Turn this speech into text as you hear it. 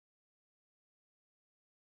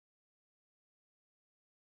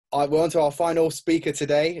we're on to our final speaker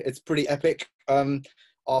today. It's pretty epic.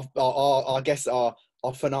 Our guests are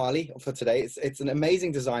our finale for today. It's an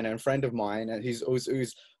amazing designer and friend of mine, and who's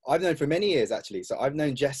I've known for many years actually. So I've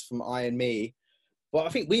known Jess from I and Me. Well, I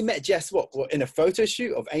think we met Jess what in a photo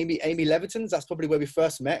shoot of Amy Leviton's. That's probably where we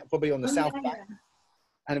first met, probably on the South Bank.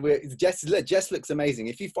 And Jess looks amazing.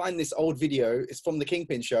 If you find this old video, it's from the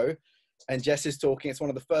Kingpin show, and Jess is talking. It's one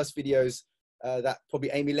of the first videos that probably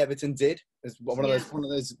Amy Leviton did. It's one of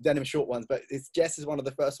those denim short ones, but Jess is one of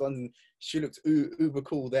the first ones, and she looked uber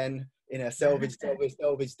cool then in a selvage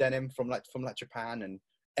denim from Japan, and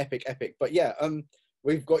epic. But yeah,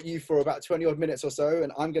 we've got you for about 20 odd minutes or so,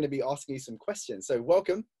 and I'm going to be asking you some questions. So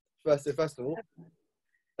welcome, first of all.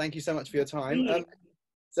 Thank you so much for your time.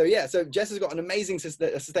 So Jess has got an amazing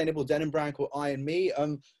sustainable denim brand called I and Me.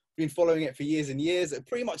 Been following it for years and years. It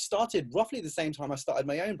pretty much started roughly the same time I started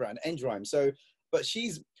my own brand, Endrime. But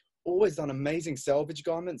she's always done amazing selvage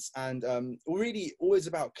garments, and really always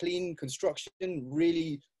about clean construction.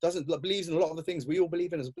 Really believes in a lot of the things we all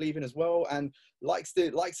believe in as well, and likes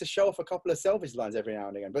to show off a couple of selvage lines every now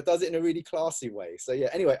and again, but does it in a really classy way. So yeah,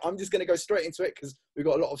 anyway, I'm just going to go straight into it because we've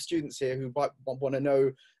got a lot of students here who might want to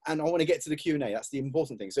know, and I want to get to the Q&A. That's the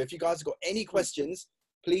important thing. So if you guys have got any questions,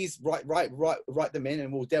 please write them in,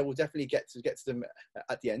 and we'll definitely get to them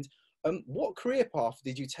at the end. What career path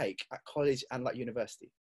did you take at college and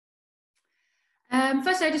university?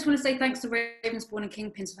 Firstly, I just want to say thanks to Ravensbourne and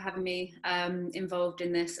Kingpins for having me involved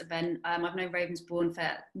in this event. I've known Ravensbourne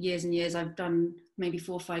for years and years. I've done maybe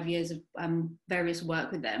 4 or 5 years of various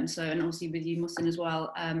work with them. So, and obviously with you, Mussin, as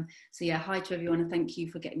well. So yeah, hi to everyone, and thank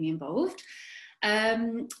you for getting me involved.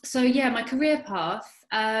 So yeah, my career path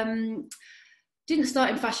didn't start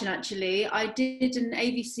in fashion actually. I did an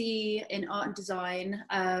AVC in art and design,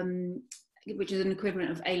 which is an equivalent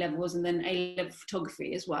of A-levels, and then A-level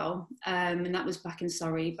photography as well. And that was back in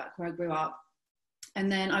Surrey, back where I grew up.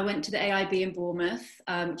 And then I went to the AIB in Bournemouth,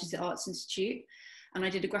 which is the Arts Institute, and I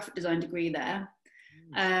did a graphic design degree there.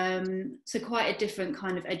 So quite a different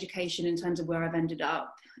kind of education in terms of where I've ended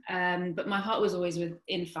up. But my heart was always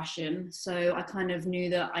in fashion. So I kind of knew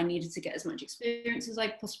that I needed to get as much experience as I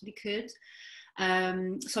possibly could.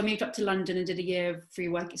 So I moved up to London and did a year of free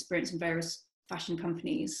work experience in various fashion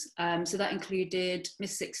companies. So that included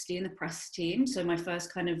Miss 60 in the press team. So my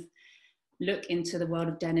first kind of look into the world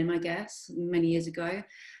of denim, I guess, many years ago.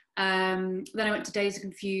 Then I went to Days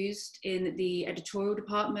Confused in the editorial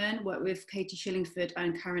department, worked with Katie Shillingford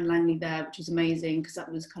and Karen Langley there, which was amazing because that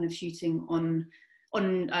was kind of shooting on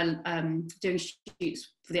doing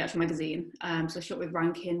shoots for the actual magazine. So I shot with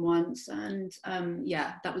Rankin once, and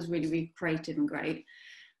yeah, that was really, really creative and great.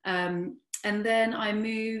 And then I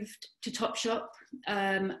moved to Topshop,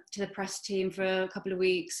 to the press team for a couple of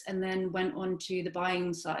weeks, and then went on to the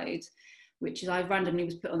buying side, which is I randomly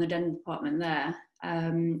was put on the denim department there,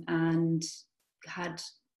 and had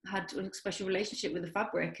a special relationship with the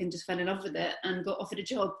fabric and just fell in love with it and got offered a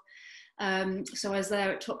job. So I was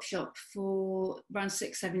there at Topshop for around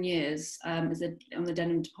 6-7 years on the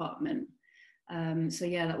denim department. So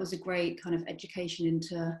yeah, that was a great kind of education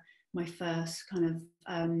into my first kind of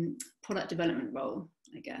product development role,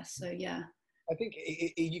 I guess. So yeah. I think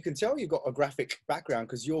you can tell you've got a graphic background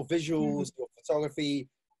because your visuals, your photography,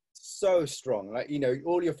 so strong. Like, you know,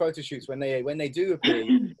 all your photo shoots when they do appear.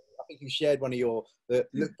 I think you shared one of your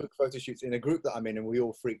lookbook photo shoots in a group that I'm in, and we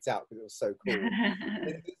all freaked out because it was so cool.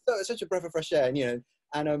 It's such a breath of fresh air, and you know,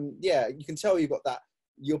 and yeah, you can tell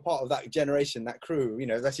you're part of that generation, that crew. You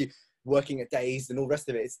know, especially working at Days and all the rest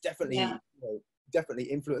of it. It's definitely, you know, definitely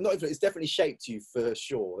influenced. Not influenced. It's definitely shaped you for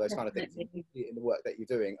sure. Those kind of things in the work that you're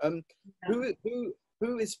doing.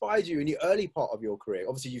 Who inspired you in the early part of your career?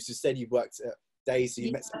 Obviously, you just said you worked at Days, so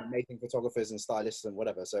you met some amazing photographers and stylists and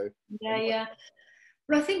whatever. So yeah.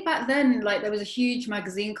 But I think back then, like, there was a huge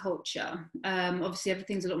magazine culture. Obviously,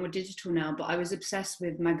 everything's a lot more digital now, but I was obsessed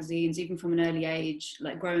with magazines, even from an early age.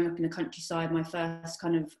 Like, growing up in the countryside, my first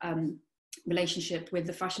kind of relationship with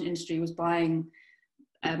the fashion industry was buying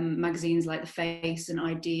magazines like The Face and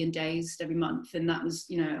ID and Dazed every month. And that was,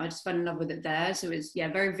 you know, I just fell in love with it there. So it was,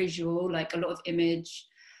 yeah, very visual, like a lot of image.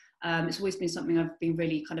 It's always been something I've been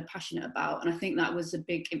really kind of passionate about. And I think that was a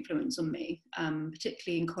big influence on me,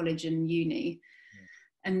 particularly in college and uni.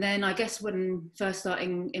 And then I guess when first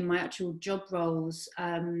starting in my actual job roles,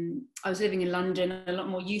 I was living in London, a lot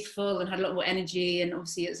more youthful and had a lot more energy. And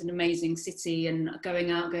obviously it's an amazing city, and going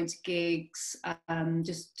to gigs,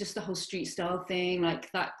 just the whole street style thing,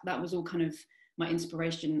 like that was all kind of my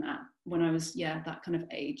inspiration when I was, that kind of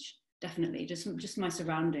age, definitely, just my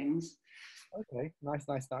surroundings. Okay, nice.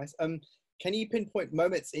 Can you pinpoint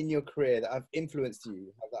moments in your career that have influenced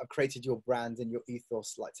you, that have created your brand and your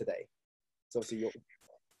ethos like today? So obviously your...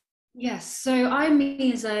 Yes, so IME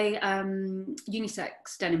is a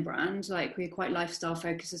unisex denim brand. Like, we're quite lifestyle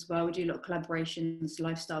focused as well. We do a lot of collaborations,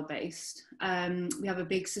 lifestyle based. We have a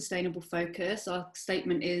big sustainable focus. Our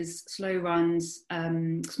statement is slow runs,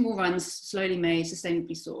 small runs, slowly made,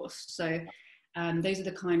 sustainably sourced. So those are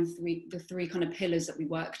the three kind of pillars that we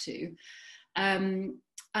work to. And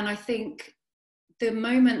I think the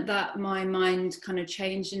moment that my mind kind of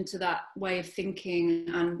changed into that way of thinking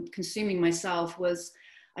and consuming myself was,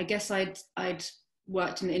 I guess I'd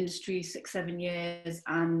worked in the industry 6-7 years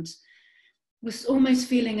and was almost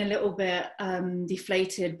feeling a little bit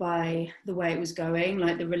deflated by the way it was going,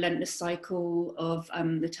 like the relentless cycle of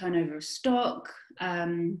the turnover of stock,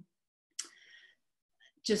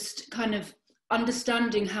 just kind of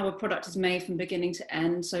understanding how a product is made from beginning to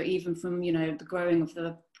end. So even from, you know, the growing of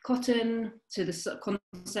the cotton to the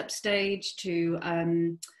concept stage to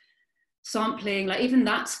sampling, like even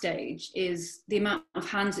that stage is the amount of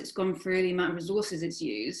hands it's gone through, the amount of resources it's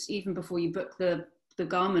used, even before you book the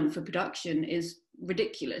garment for production is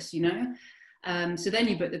ridiculous, you know? So then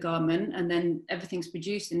you book the garment and then everything's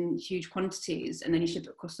produced in huge quantities and then you ship it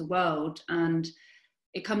across the world and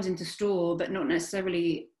it comes into store, but not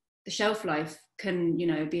necessarily, the shelf life can, you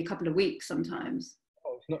know, be a couple of weeks sometimes.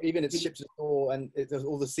 Oh, it's not even, it's shipped to store and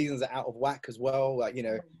all the seasons are out of whack as well, like, you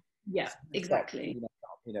know. Yeah, exactly.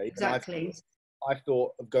 You know, exactly. I've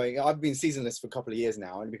thought of going, I've been seasonless for a couple of years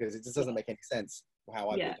now, and because it just doesn't make any sense how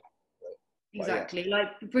I yeah. But, exactly. Like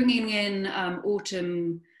bringing in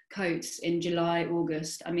autumn coats in July,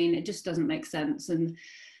 August, I mean, it just doesn't make sense. And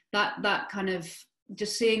that kind of,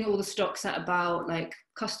 just seeing all the stock sat about, like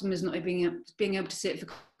customers not being able to sit for a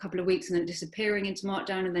couple of weeks and then disappearing into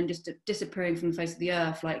markdown and then just disappearing from the face of the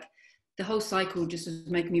earth, like the whole cycle just was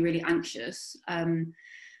making me really anxious.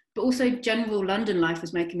 But also general London life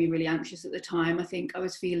was making me really anxious at the time. I think I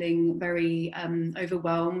was feeling very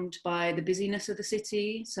overwhelmed by the busyness of the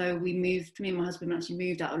city. So me and my husband actually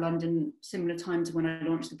moved out of London similar time to when I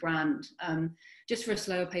launched the brand, just for a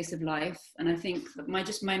slower pace of life. And I think that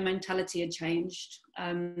my mentality had changed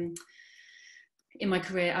in my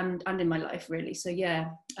career and in my life, really. So yeah,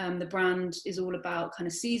 the brand is all about kind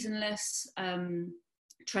of seasonless,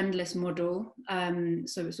 trendless model.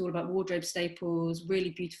 So it's all about wardrobe staples,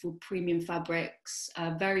 really beautiful premium fabrics,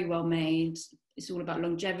 very well made. It's all about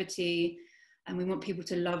longevity, and we want people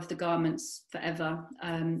to love the garments forever.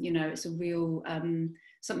 You know, it's a real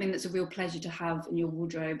something that's a real pleasure to have in your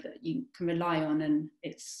wardrobe that you can rely on, and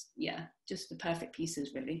it's just the perfect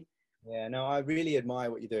pieces, really. Yeah, no, I really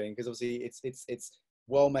admire what you're doing, because obviously it's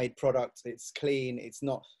well-made product, it's clean, it's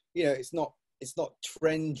not, you know, it's not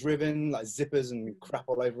trend driven, like zippers and crap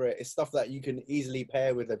all over it. It's stuff that you can easily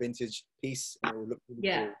pair with a vintage piece and it will look really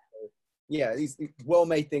cool. So, yeah, these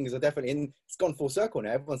well-made things are definitely in. It's gone full circle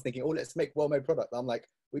now. Everyone's thinking, oh, let's make well-made product. I'm like,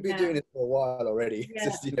 we've been doing it for a while already.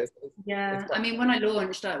 Just, you know, I mean, when I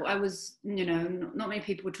launched, I was, you know, not many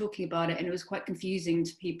people were talking about it, and it was quite confusing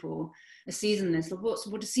to people. A seasonless, like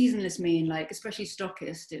what does seasonless mean? Like, especially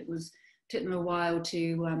stockists, took them a while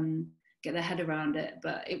to get their head around it,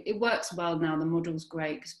 but it works well now. The model's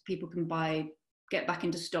great because people can get back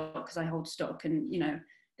into stock, because I hold stock, and you know,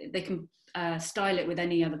 they can style it with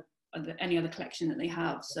any other collection that they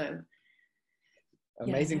have. So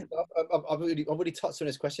amazing stuff. I've already touched on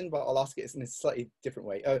this question, but I'll ask it in a slightly different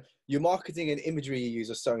way. Your marketing and imagery you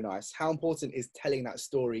use are so nice. How important is telling that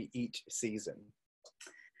story each season?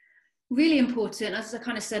 Really important. As I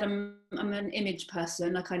kind of said, I'm an image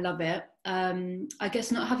person. Like, I love it. I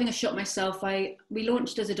guess not having a shop myself, we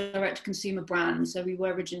launched as a direct consumer brand, so we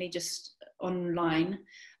were originally just online.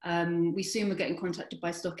 We soon were getting contacted by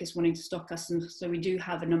stockists wanting to stock us, and so we do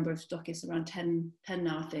have a number of stockists, around 10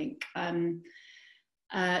 now, I think.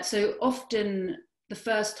 So often the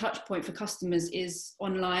first touch point for customers is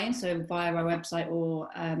online, so via our website or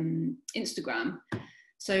Instagram.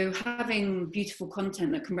 So having beautiful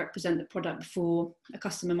content that can represent the product before a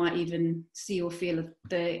customer might even see or feel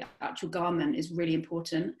the actual garment is really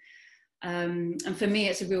important. And for me,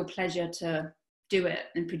 it's a real pleasure to do it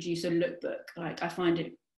and produce a lookbook. Like, I find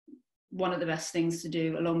it one of the best things to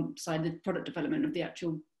do alongside the product development of the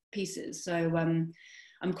actual pieces. So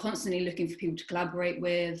I'm constantly looking for people to collaborate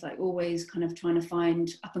with, like always kind of trying to find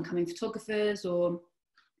up and coming photographers or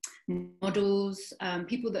models,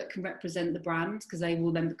 people that can represent the brand, because they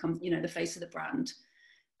will then become, you know, the face of the brand.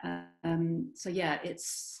 So yeah,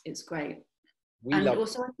 it's great. And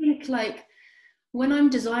also, I think, like, when I'm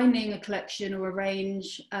designing a collection or a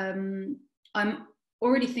range, I'm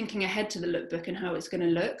already thinking ahead to the lookbook and how it's going to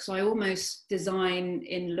look. So I almost design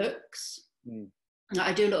in looks. Mm.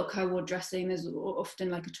 I do a lot of co-ord dressing. There's often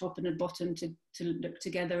like a top and a bottom to look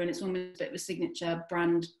together, and it's almost a bit of a signature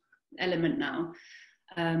brand element now.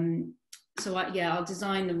 So I'll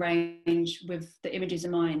design the range with the images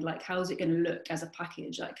in mind. Like, how's it going to look as a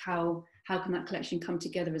package? Like, how can that collection come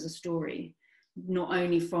together as a story, not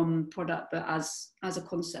only from product but as a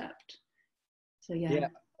concept? So Yeah,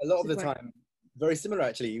 a lot of the time, very similar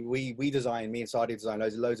actually. Me and Sadi design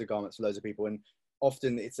loads of garments for loads of people, and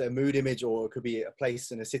often it's a mood image, or it could be a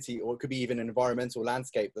place in a city, or it could be even an environmental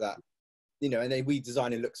landscape that, and then we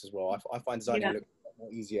design in looks as well. I find designing looks a lot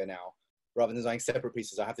more easier now. Rather than designing separate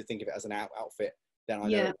pieces, I have to think of it as an outfit. Then I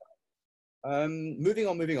know. Moving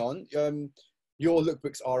on. Your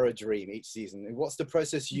lookbooks are a dream each season. And what's the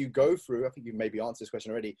process you go through? I think you've maybe answered this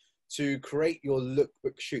question already. To create your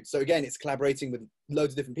lookbook shoot. So again, it's collaborating with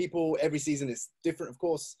loads of different people. Every season is different, of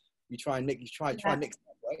course. You try and mix it up,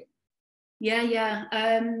 right?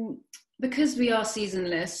 Yeah. Because we are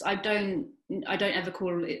seasonless, I don't ever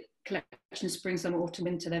call it collection spring, summer, autumn,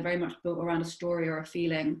 winter. They're very much built around a story or a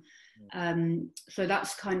feeling. So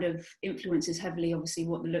that's kind of influences heavily, obviously,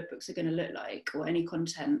 what the lookbooks are going to look like, or any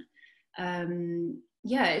content.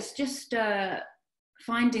 It's just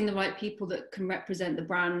finding the right people that can represent the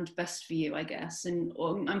brand best for you, I guess. And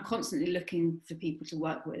I'm constantly looking for people to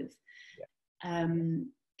work with.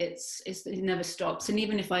 It never stops. And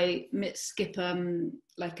even if I skip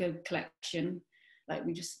like a collection, like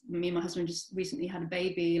me and my husband just recently had a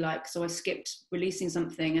baby, like, so I skipped releasing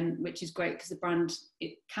something, and which is great because the brand,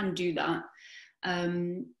 it can do that.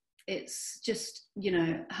 It's just,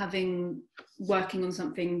 working on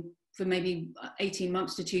something for maybe 18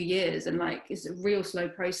 months to 2 years, and like, it's a real slow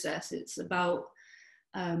process. It's about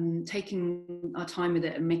taking our time with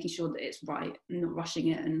it and making sure that it's right and not rushing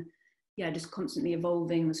it, and just constantly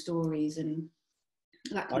evolving the stories and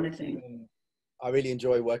that kind of thing. I really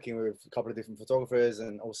enjoy working with a couple of different photographers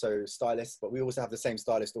and also stylists, but we also have the same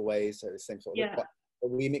stylist always, so the same sort of look. But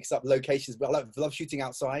we mix up locations. But I love shooting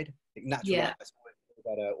outside. Natural light is always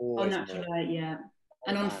better. Natural light,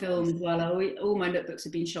 and on film as well. All my lookbooks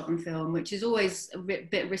have been shot on film, which is always a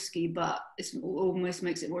bit risky, but it almost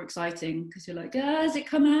makes it more exciting because you're like, has it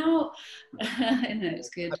come out? It's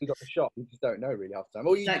good. Have you got the shot? You just don't know really half the time.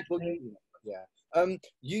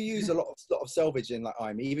 You use a lot of selvage in like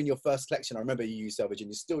even your first collection. I remember you used selvage, and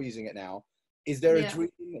you're still using it now. Is there a dream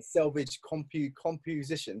selvage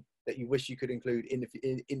composition that you wish you could include in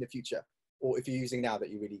the future, or if you're using now that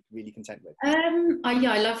you're really content with?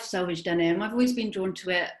 I love selvage denim. I've always been drawn to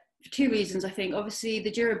it for two reasons. I think obviously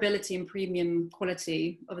the durability and premium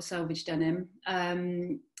quality of a selvage denim,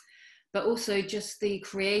 but also just the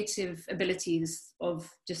creative abilities of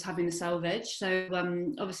just having the selvage. So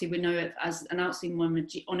obviously we know it as an outseen one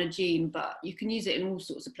on a jean, but you can use it in all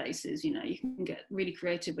sorts of places. You can get really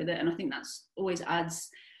creative with it, and I think that's always adds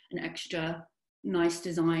an extra nice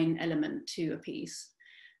design element to a piece.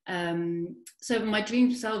 So my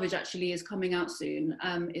dream selvage actually is coming out soon.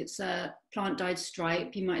 It's a plant dyed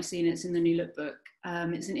stripe. You might have seen it's in the new lookbook.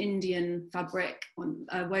 It's an Indian fabric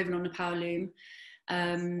woven on a power loom.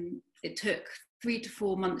 It took 3 to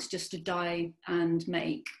 4 months just to dye and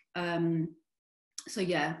make. So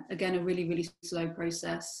again, a really slow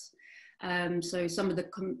process. So some of the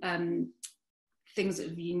things that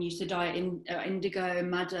have been used to dye in indigo,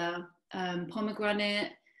 madder,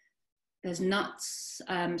 pomegranate. There's nuts.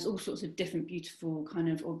 There's all sorts of different beautiful kind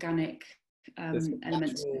of organic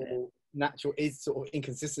elements. Natural is sort of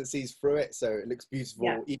inconsistencies through it, so it looks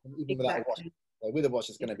beautiful even without a wash. So with a wash,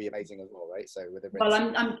 it's going to be amazing as well, right? So with a rinse. Well,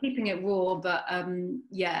 I'm keeping it raw, but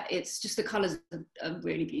it's just the colours are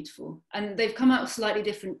really beautiful, and they've come out slightly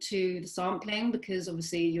different to the sampling because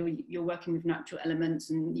obviously you're working with natural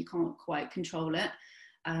elements and you can't quite control it.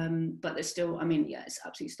 But they're still, it's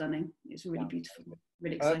absolutely stunning. It's really beautiful.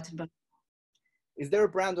 Really excited about it. Is there a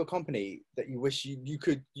brand or company that you wish you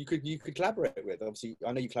could collaborate with? Obviously,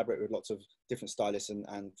 I know you collaborate with lots of different stylists and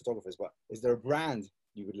photographers, but is there a brand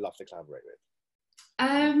you would love to collaborate with?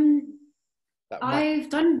 I've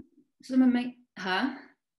done some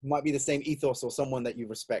might be the same ethos or someone that you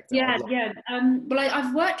respect. Well,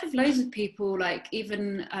 I've worked with loads of people, like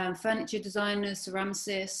even furniture designers,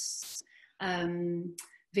 ceramicists,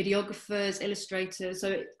 videographers, illustrators.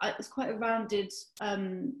 So it's quite a rounded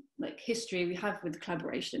history we have with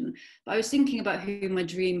collaboration. But I was thinking about who my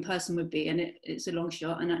dream person would be, and it's a long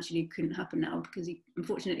shot and actually couldn't happen now because he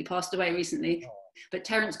unfortunately passed away recently. But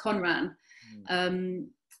Terence Conran,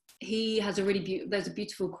 he has there's a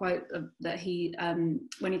beautiful quote that he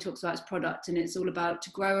when he talks about his product, and it's all about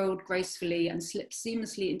to grow old gracefully and slip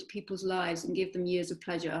seamlessly into people's lives and give them years of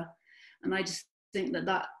pleasure. And I just think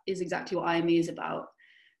that is exactly what IME is about.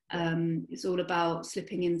 It's all about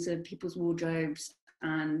slipping into people's wardrobes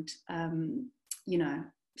and, you know,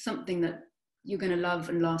 something that you're going to love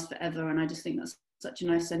and last forever. And I just think that's such a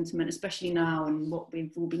nice sentiment, especially now and what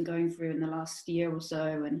we've all been going through in the last year or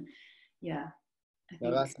so. And yeah, I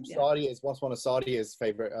think, that's Sadia is one of Sadia's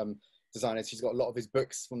favorite designers. She's got a lot of his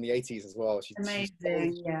books from the 80s as well. She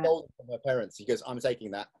amazing. stole them from her parents. She goes, I'm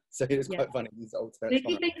taking that. So it is quite funny. These old if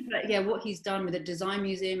you think about, what he's done with the design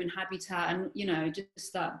museum and habitat, and you know,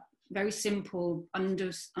 just that very simple,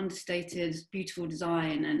 understated, beautiful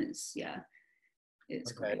design, and it's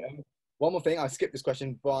great. One more thing, I skipped this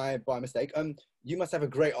question by mistake. You must have a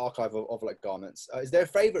great archive of like garments. Is there a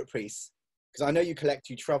favorite piece? Because I know you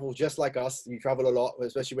travel just like us. You travel a lot,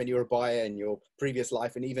 especially when you were a buyer in your previous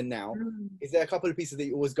life, and even now. Is there a couple of pieces that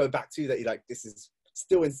you always go back to that you like? This is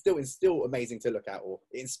still amazing to look at, or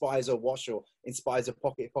it inspires a wash, or inspires a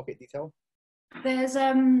pocket detail? There's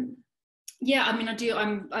I mean,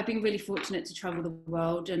 I've been really fortunate to travel the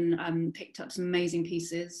world and picked up some amazing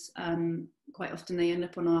pieces. Quite often they end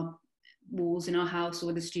up on our walls in our house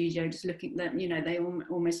or the studio, just looking at them. You know, they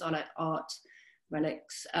almost are like art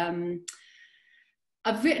relics. I'm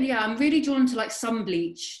really drawn to like sun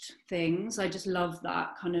bleached things. I just love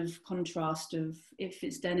that kind of contrast of, if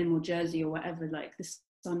it's denim or jersey or whatever, like the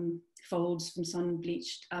sun folds from sun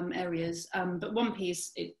bleached areas. But one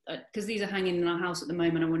piece, because these are hanging in our house at the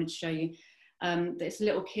moment, I wanted to show you. This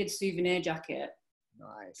little kid's souvenir jacket.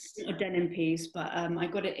 Nice. A denim piece, but I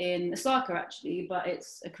got it in Osaka actually, but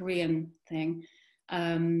it's a Korean thing.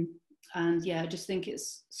 And yeah, I just think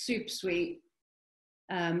it's super sweet.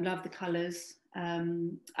 Love the colours.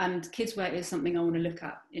 And kids wear is something I want to look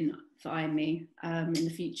at for IME in the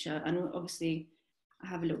future. And obviously I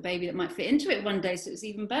have a little baby that might fit into it one day, so it's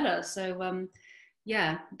even better. So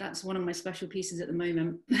yeah, that's one of my special pieces at the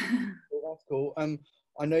moment. Well, that's cool.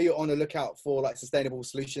 I know you're on the lookout for like sustainable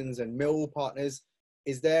solutions and mill partners.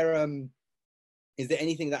 Is there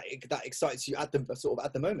anything that excites you at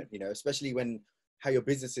the moment, you know, especially when how your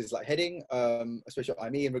business is like heading, especially I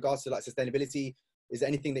mean in regards to like sustainability? Is there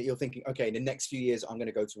anything that you're thinking, okay, in the next few years I'm going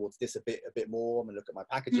to go towards this a bit more, I'm going to look at my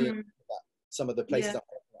packaging, some of the places I'm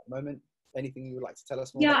at the moment? Anything you would like to tell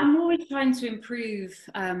us more? Yeah, I'm always trying to improve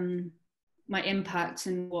my impact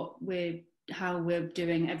and how we're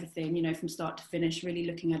doing everything, you know, from start to finish, really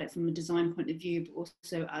looking at it from a design point of view, but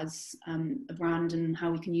also as a brand and how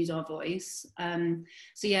we can use our voice.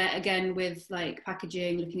 So yeah, again, with like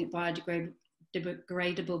packaging, looking at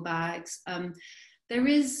biodegradable bags, there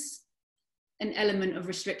is an element of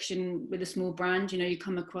restriction with a small brand. You know, you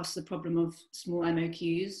come across the problem of small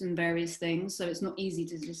MOQs and various things, so it's not easy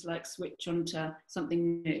to just like switch onto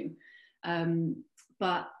something new.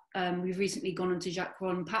 But we've recently gone onto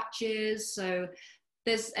Jacqueron patches, so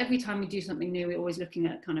there's every time we do something new, we're always looking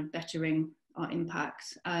at kind of bettering our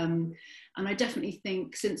impact. And I definitely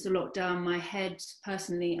think since the lockdown, my head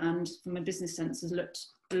personally and from a business sense has looked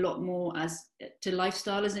a lot more to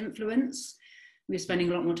lifestyle as influence. We're spending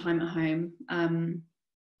a lot more time at home, and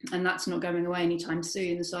that's not going away anytime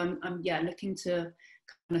soon. So I'm looking to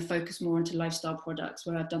kind of focus more into lifestyle products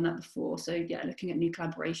where I've done that before. So yeah, looking at new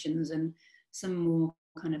collaborations and some more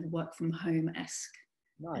kind of work from home-esque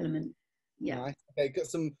element. Yeah. Nice. Okay, got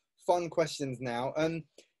some fun questions now.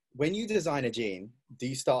 When you design a jean, do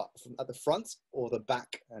you start at the front or the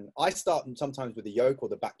back? And I start sometimes with the yoke or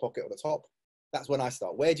the back pocket or the top. That's when I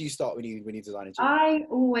start. Where do you start when you design a jean? I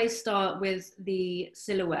always start with the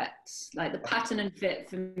silhouettes. Like the pattern and fit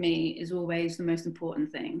for me is always the most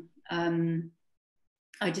important thing.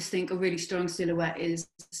 I just think a really strong silhouette is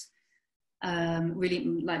really,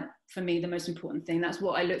 like, for me, the most important thing. That's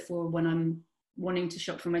what I look for when I'm wanting to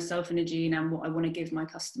shop for myself in a jean, and what I want to give my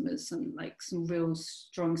customers, some real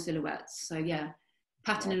strong silhouettes. So yeah,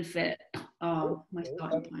 pattern and fit are my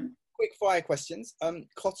starting point. Quick fire questions.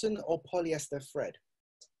 Cotton or polyester thread?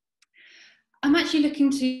 I'm actually looking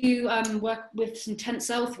to work with some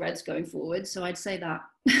tensile threads going forward, so I'd say that.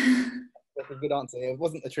 That's a good answer. It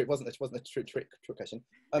wasn't a trick question.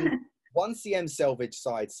 1 cm selvage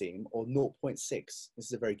side seam or 0.6? This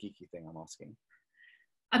is a very geeky thing I'm asking.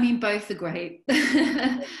 I mean, both are great.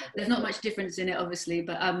 There's not much difference in it, obviously,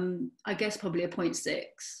 but I guess probably a 0.6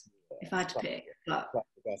 if I had to pick. But...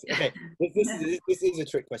 Okay, this is a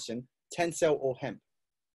trick question. Tencel or hemp?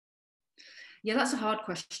 Yeah, that's a hard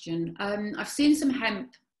question. I've seen some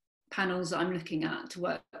hemp panels that I'm looking at to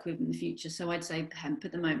work with in the future, so I'd say hemp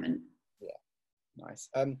at the moment. Yeah, nice.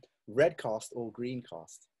 Red cast or green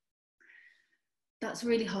cast? That's a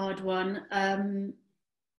really hard one.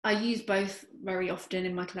 I use both very often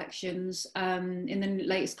in my collections. In the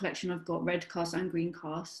latest collection, I've got red cast and green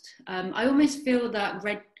cast. I almost feel that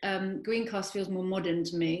Greencast feels more modern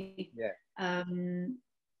to me. Yeah.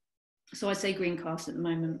 So I'd say Greencast at the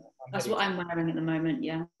moment. That's Heading what I'm wearing at the moment.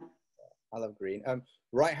 Yeah. I love green.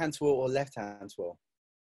 Right hand twirl or left hand twirl?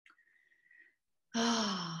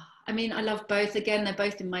 I mean, I love both. Again, they're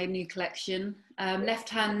both in my new collection. Left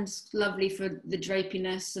hand's lovely for the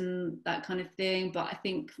drapiness and that kind of thing, but I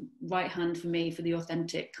think right hand for me for the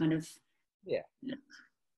authentic kind of. Yeah.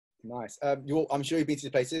 Nice. I'm sure you've been to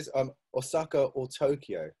the places. Osaka or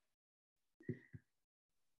Tokyo?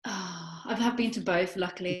 I have been to both.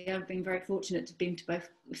 Luckily, I've been very fortunate to have been to both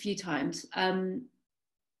a few times.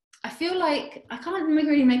 I feel like I can't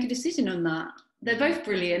really make a decision on that. They're both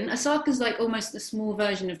brilliant. Osaka's like almost a small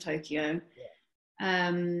version of Tokyo.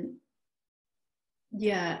 Yeah,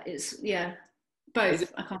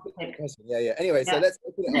 both. I can't pick. Yeah. Anyway, so let's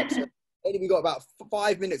open it up. So we've got about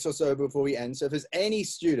 5 minutes or so before we end. So if there's any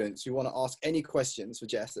students who want to ask any questions for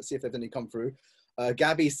Jess, let's see if there's any come through.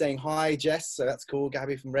 Gabby's saying hi, Jess. So that's cool.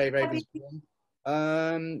 Gabby from Ravensbourne.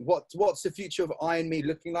 What's the future of Iron Me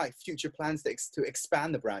looking like? Future plans to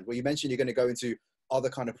expand the brand? Well, you mentioned you're going to go into other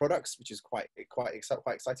kind of products, which is quite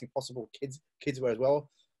exciting. Possible kids wear as well.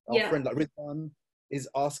 Our friend like Rizwan is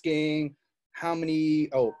asking how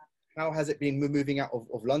has it been moving out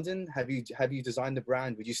of London? Have you designed the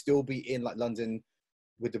brand? Would you still be in like London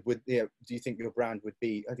do you think your brand would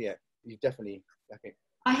be? You definitely, I think.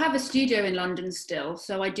 I have a studio in London still,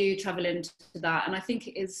 so I do travel into that, and I think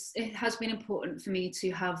it has been important for me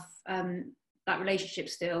to have that relationship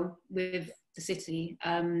still with the city.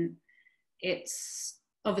 It's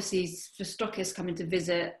obviously for stockists coming to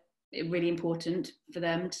visit, really important for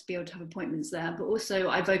them to be able to have appointments there, but also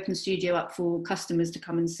I've opened the studio up for customers to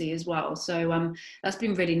come and see as well. So that's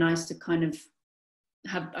been really nice to kind of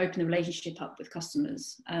have open the relationship up with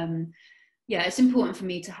customers. It's important for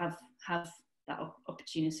me to have that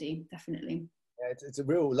opportunity, definitely. Yeah, it's a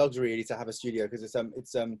real luxury really to have a studio, because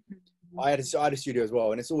I had a studio as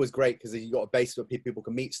well, and it's always great because you've got a base where people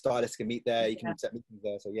can meet, stylists can meet there, you can set meetings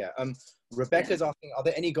there. So Rebecca's asking, are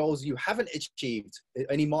there any goals you haven't achieved,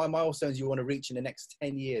 any milestones you want to reach in the next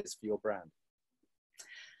 10 years for your brand?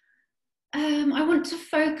 I want to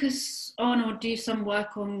focus on or do some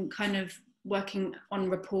work on kind of working on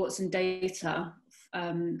reports and data,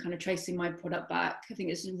 kind of tracing my product back. I think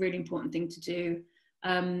it's a really important thing to do,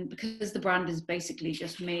 because the brand is basically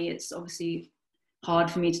just me. It's obviously hard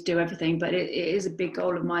for me to do everything, but it is a big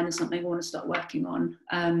goal of mine and something I want to start working on.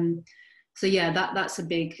 That's a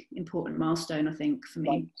big important milestone, I think, for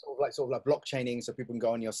me. Sort of like blockchaining, so people can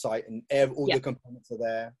go on your site and all the components are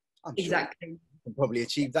there. I'm sure exactly. you can probably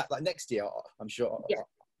achieve that like next year. I'm sure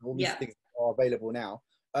all these things are available now.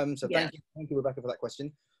 So thank you, Rebecca, for that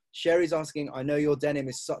question. Sherry's asking, I know your denim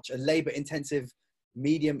is such a labor-intensive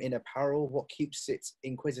medium in apparel. What keeps it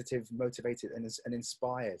inquisitive, motivated, and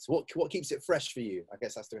inspired? So what keeps it fresh for you? I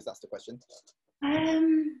guess that's the question.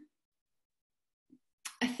 I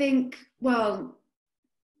think, well,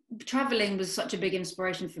 traveling was such a big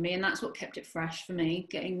inspiration for me, and that's what kept it fresh for me,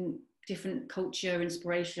 getting different culture,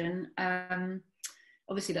 inspiration.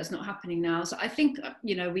 Obviously that's not happening now. So I think,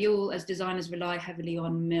 we all as designers rely heavily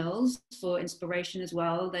on mills for inspiration as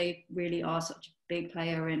well. They really are such a big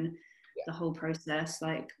player in the whole process,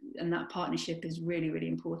 and that partnership is really, really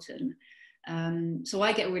important. So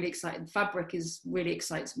I get really excited. Fabric really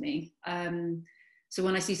excites me. So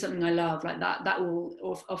when I see something I love like that will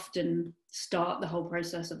often start the whole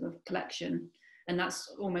process of a collection. And that's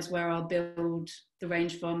almost where I'll build the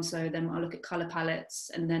range from. So then I'll look at color palettes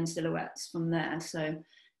and then silhouettes from there. So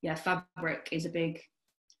fabric is a big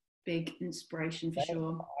inspiration for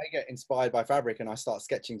sure. I get inspired by fabric and I start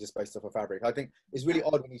sketching just based off of fabric. I think it's really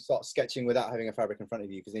odd when you start sketching without having a fabric in front of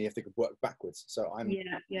you, because then you have to work backwards. So I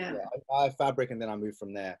have fabric and then I move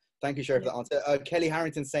from there. Thank you, Sherry, for that answer. Kelly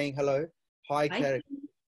Harrington saying hello. Hi, Kelly.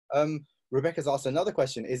 Rebecca's asked another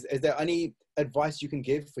question. Is there any advice you can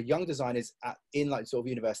give for young designers in sort of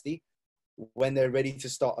university when they're ready to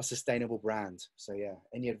start a sustainable brand? So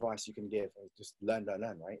any advice you can give? Just learn,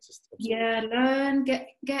 right? It's just learn, get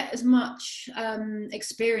as much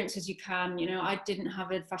experience as you can. I didn't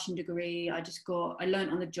have a fashion degree. I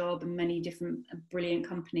learned on the job in many different brilliant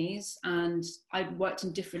companies, and I worked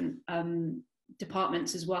in different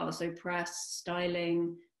departments as well. So press,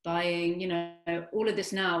 styling, buying, all of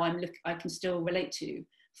this now I can still relate to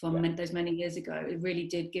from those many years ago. It really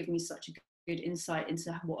did give me such a good insight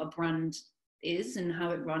into what a brand is and how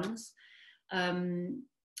it runs.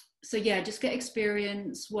 Just get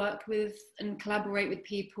experience, work with and collaborate with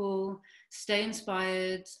people, stay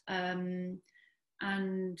inspired, and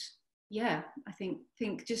I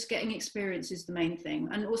think just getting experience is the main thing.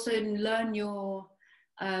 And also learn your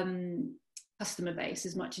customer base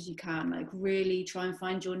as much as you can. Like really try and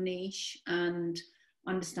find your niche and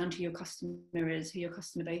understand who your customer is, who your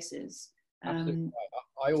customer base is. Absolutely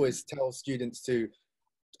right. I always tell students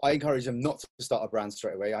I encourage them not to start a brand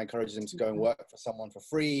straight away. I encourage them to go and work for someone for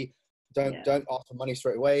free. Don't ask for money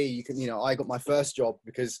straight away. You can, I got my first job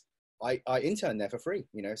because I interned there for free,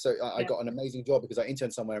 so I got an amazing job because I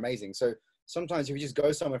interned somewhere amazing. So sometimes if you just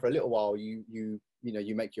go somewhere for a little while, you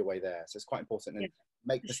make your way there. So it's quite important, and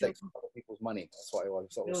make mistakes with other people's money. That's what I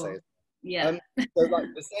always say. Yeah. So like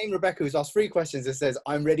the same Rebecca who's asked 3 questions that says,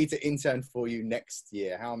 I'm ready to intern for you next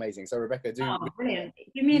year. How amazing. So Rebecca, brilliant.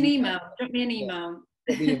 Give me an email. Drop me an email.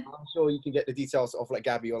 I'm sure you can get the details off like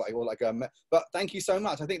Gabby or but thank you so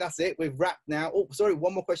much. I think that's it. We've wrapped now. Oh, sorry,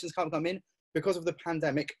 one more question's can't come in because of the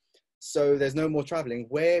pandemic. So there's no more traveling.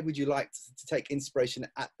 Where would you like to take inspiration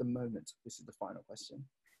at the moment? This is the final question.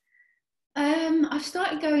 I've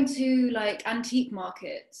started going to like antique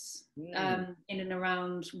markets in and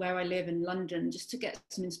around where I live in London, just to get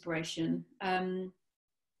some inspiration.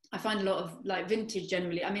 I find a lot of like vintage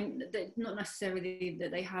generally. I mean, not necessarily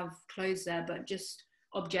that they have clothes there, but just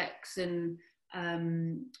objects and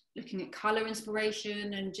looking at color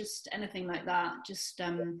inspiration and just anything like that. Just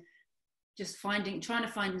trying to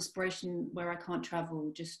find inspiration where I can't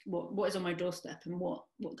travel. Just what is on my doorstep and what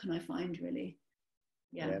can I find really?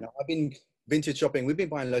 Yeah. No, I've been vintage shopping. We've been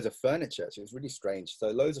buying loads of furniture. So it's really strange. So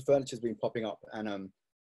loads of furniture has been popping up, and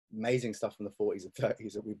amazing stuff from the 40s and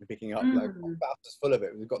 30s that we've been picking up. Like, our house is full of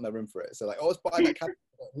it. We've got no room for it. So like, let's buy that cabinet.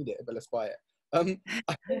 I don't need it, but let's buy it. I think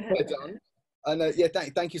we're done.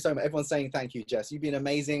 And thank you so much. Everyone's saying thank you, Jess. You've been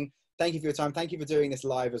amazing. Thank you for your time. Thank you for doing this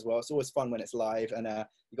live as well. It's always fun when it's live, and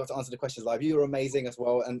you got to answer the questions live. You were amazing as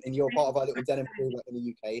well, and you're part of our little denim crew in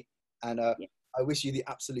the UK. And I wish you the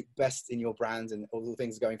absolute best in your brand and all the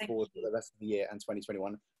things going forward for the rest of the year and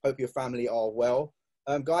 2021. Hope your family are well.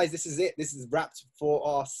 Guys, this is it. This is wrapped for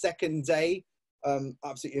our second day.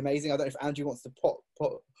 Absolutely amazing. I don't know if Andrew wants to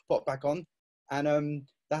pop back on. And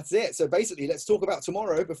that's it. So basically, let's talk about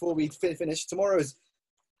tomorrow before we finish. Tomorrow is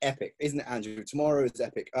epic, isn't it, Andrew? Tomorrow is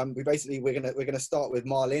epic. We're gonna start with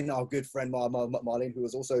Marlene, our good friend Marlene, who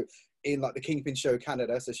was also in like the Kingpin Show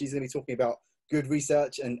Canada. So she's gonna be talking about good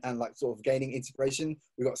research and like sort of gaining inspiration.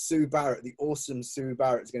 We've got Sue Barrett, the awesome Sue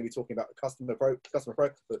Barrett, is going to be talking about customer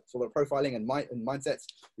profiling and mindsets.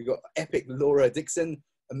 We've got epic Laura Dixon,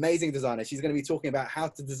 amazing designer. She's going to be talking about how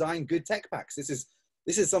to design good tech packs. This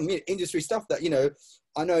is some industry stuff that,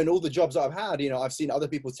 I know in all the jobs I've had, I've seen other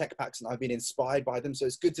people's tech packs and I've been inspired by them. So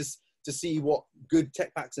it's good to see what good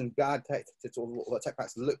tech packs and bad tech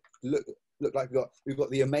packs look like. We've got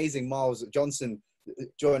the amazing Miles Johnson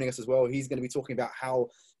joining us as well. He's going to be talking about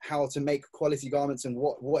how to make quality garments and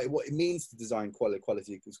what it means to design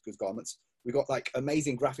quality good garments. We've got like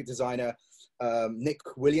amazing graphic designer Nick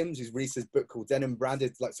Williams, who's released his book called Denim,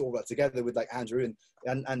 branded like sort of like together with like Andrew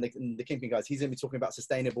and the Kingpin guys. He's going to be talking about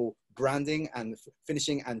sustainable branding and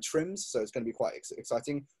finishing and trims, so it's going to be quite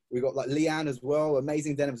exciting. We've got like Leanne as well,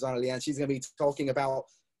 amazing denim designer Leanne. She's going to be talking about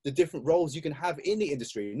the different roles you can have in the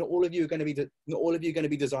industry. Not all of you are going to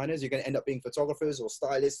be designers. You're going to end up being photographers or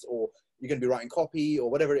stylists, or you're going to be writing copy or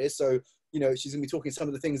whatever it is. So, she's going to be talking some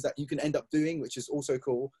of the things that you can end up doing, which is also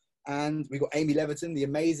cool. And we've got Amy Leviton, the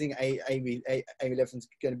amazing Amy Leviton's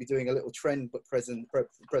going to be doing a little trend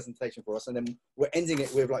presentation for us. And then we're ending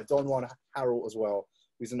it with like Don Juan Harrell as well,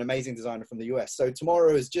 who's an amazing designer from the US. So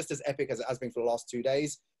tomorrow is just as epic as it has been for the last 2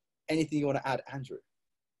 days. Anything you want to add, Andrew?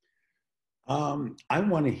 I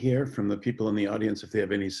want to hear from the people in the audience if they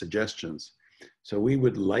have any suggestions. So we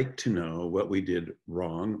would like to know what we did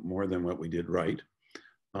wrong more than what we did right.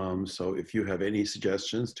 So if you have any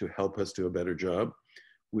suggestions to help us do a better job,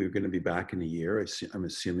 we're going to be back in a year. I'm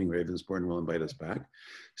assuming Ravensbourne will invite us back.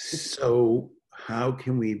 So how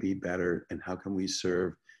can we be better, and how can we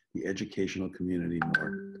serve the educational community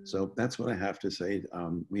more? So that's what I have to say.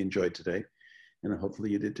 We enjoyed today, and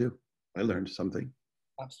hopefully you did too. I learned something.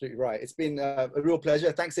 Absolutely right. It's been a real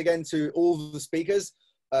pleasure. Thanks again to all the speakers.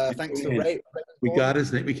 Thanks to Ray.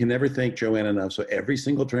 We can never thank Joanne enough. So every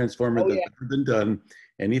single transformer that's ever been done,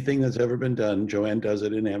 anything that's ever been done, Joanne does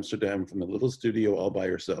it in Amsterdam from a little studio all by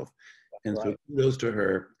herself. And so kudos to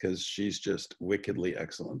her, because she's just wickedly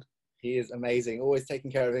excellent. He is amazing, always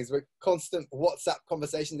taking care of things. We're constant WhatsApp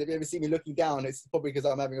conversations. If you ever see me looking down, it's probably because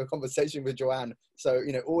I'm having a conversation with Joanne. So,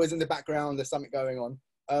 always in the background, there's something going on.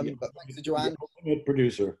 But thanks to Joanne.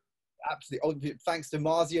 Producer. Absolutely. Thanks to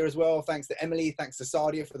Marzia as well. Thanks to Emily. Thanks to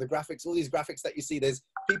Sadia for the graphics. All these graphics that you see, there's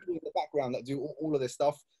people in the background that do all of this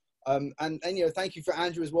stuff. And thank you for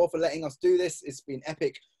Andrew as well for letting us do this. It's been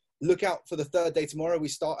epic. Look out for the third day tomorrow. We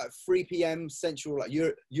start at 3 p.m. Central, like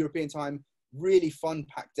European time. Really fun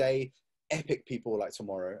packed day. epic people like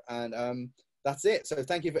tomorrow. And that's it. So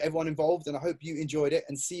thank you for everyone involved, and I hope you enjoyed it,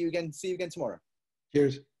 and see you again tomorrow.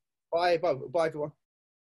 Cheers. Bye everyone.